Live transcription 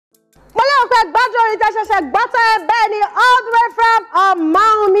pé gbádùn orin tẹ́ ṣẹ̀ṣẹ̀ gbọ́tọ̀ ẹ Bẹẹni all the way from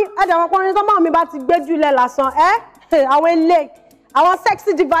Maumi. Ẹ̀dẹ̀ wọn kọrin tó Maumi bá ti gbé jùlẹ̀ lásán àwọn ilé àwọn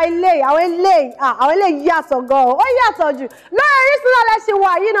sexy diva ilé àwọn ilé yàtọ̀ gan ó yàtọ̀ jù lórí Orisun náà lẹ́sìn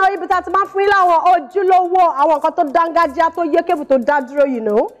wà yìí náà ibi tá a ti máa fún yín láwọn ojúlówó àwọn nǹkan tó dángájá tó yé kébù tó dá dúró yìí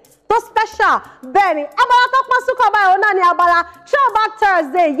náà tó special Bẹẹni abala tó pọ́n súnkọ̀ báyìí òun náà ni abala throwback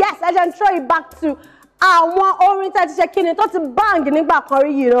Thursday yes ẹ jẹ́ n throw it back to àwọn orin tẹ́ ti ṣe kíni tó ti bang nígbà kan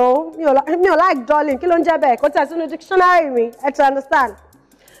rí yìí náà mi ò like darling kí ló ń jẹ́ bẹ́ẹ̀ kó tẹ̀ sínú dictionary mi ẹ ti understand.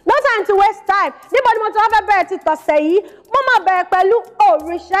 No time to waste time. Níbo ni mo ti wá fẹ́ bẹ̀rẹ̀ ti tọ̀sẹ̀ yìí? Mo máa bẹ̀rẹ̀ pẹ̀lú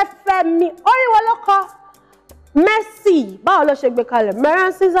Oríṣẹ́fẹ́mi. Orin wo ló kọ? Mercy. Báwo ló ṣe gbé kalẹ̀?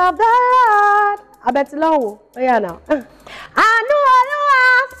 Mercies of the Lord. Abẹ́tilọ́wọ̀. Ó yà náà. Àánú Olúwa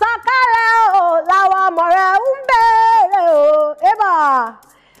sọ̀kalẹ̀ o, làwọn ọmọ rẹ̀ ń béèrè o. Ébà.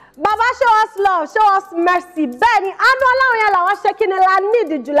 Baba show us love, show us mercy. Bẹ́ẹ̀ni, àánú Ọlọ́run yẹn làwọn ṣe kíni la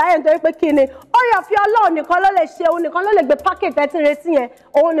need jù láyé nítorí pé kíni orí ọ̀fẹ́ Ọlọ́run nìkan ló lè ṣe, òun nìkan ló lè gbé packet ẹ̀ tí ń retí yẹn,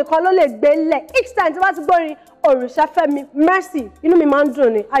 òun nìkan ló lè gbé lẹ̀. Each time tí wọ́n ti gbórin Oríṣẹ́fẹ́mi mercy, inú mi máa ń dùn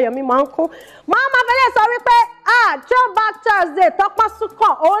ni, ayọ̀ mi máa ń kún. Máa fẹ́lẹ́ sọ wípé throwback Thursday tọ́pọ́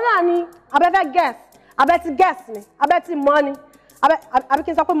súnkọ̀, òun náà ni abẹ́fẹ́ guess, abẹ́ ti guess ni, abẹ́ ti mọ́ ni, àbí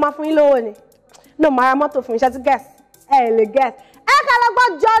kí n sọ pé mo máa fún yín lówó ni. No, màá ra mọ́tò fún iṣẹ́ ti guess, lè guess. Ká lọ gbọ́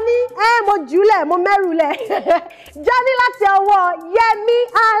Johnny mo jùlẹ̀ mo mẹ́rùlẹ̀ Johnny láti ọwọ́ Yẹmi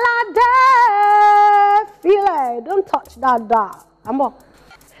Aládé filẹ̀ don't touch that doll àmọ́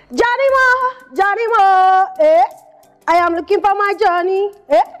Johnny mo I am looking for my Johnny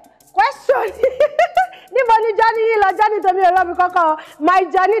question níbo ni Johnny yìí lọ Johnny tèmi ò lọ́bi kọ́kọ́ my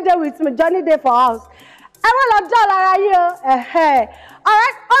Johnny dey with me Johnny dey for house ẹ wọ́n lọ dọ́ lára yìí o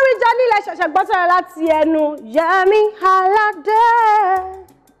alright orin Johnny lẹ ṣẹ̀ṣẹ̀ gbọ́tọ̀rọ̀ láti ẹnu Yẹmi Aládé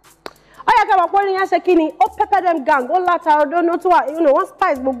ó yẹ kí ọmọ pọ́nrin yẹn ṣe kí ni ó pepper dem gang ó látara ọdún tó wà wọ́n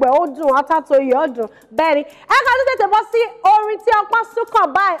spice gbogbo ẹ̀ ó dùn átàtò iyọ̀ ó dùn bẹ́ẹ̀ ni ẹ ká tó tètè bọ́ sí orin tí ọpọ́n súnkàn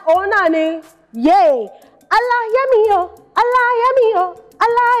báyìí òun náà ni yéè aláyẹmí o aláyẹmí o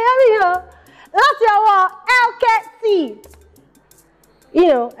aláyẹmí o láti ọwọ́ LKT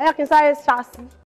ẹ kí n sáré ṣáàṣì.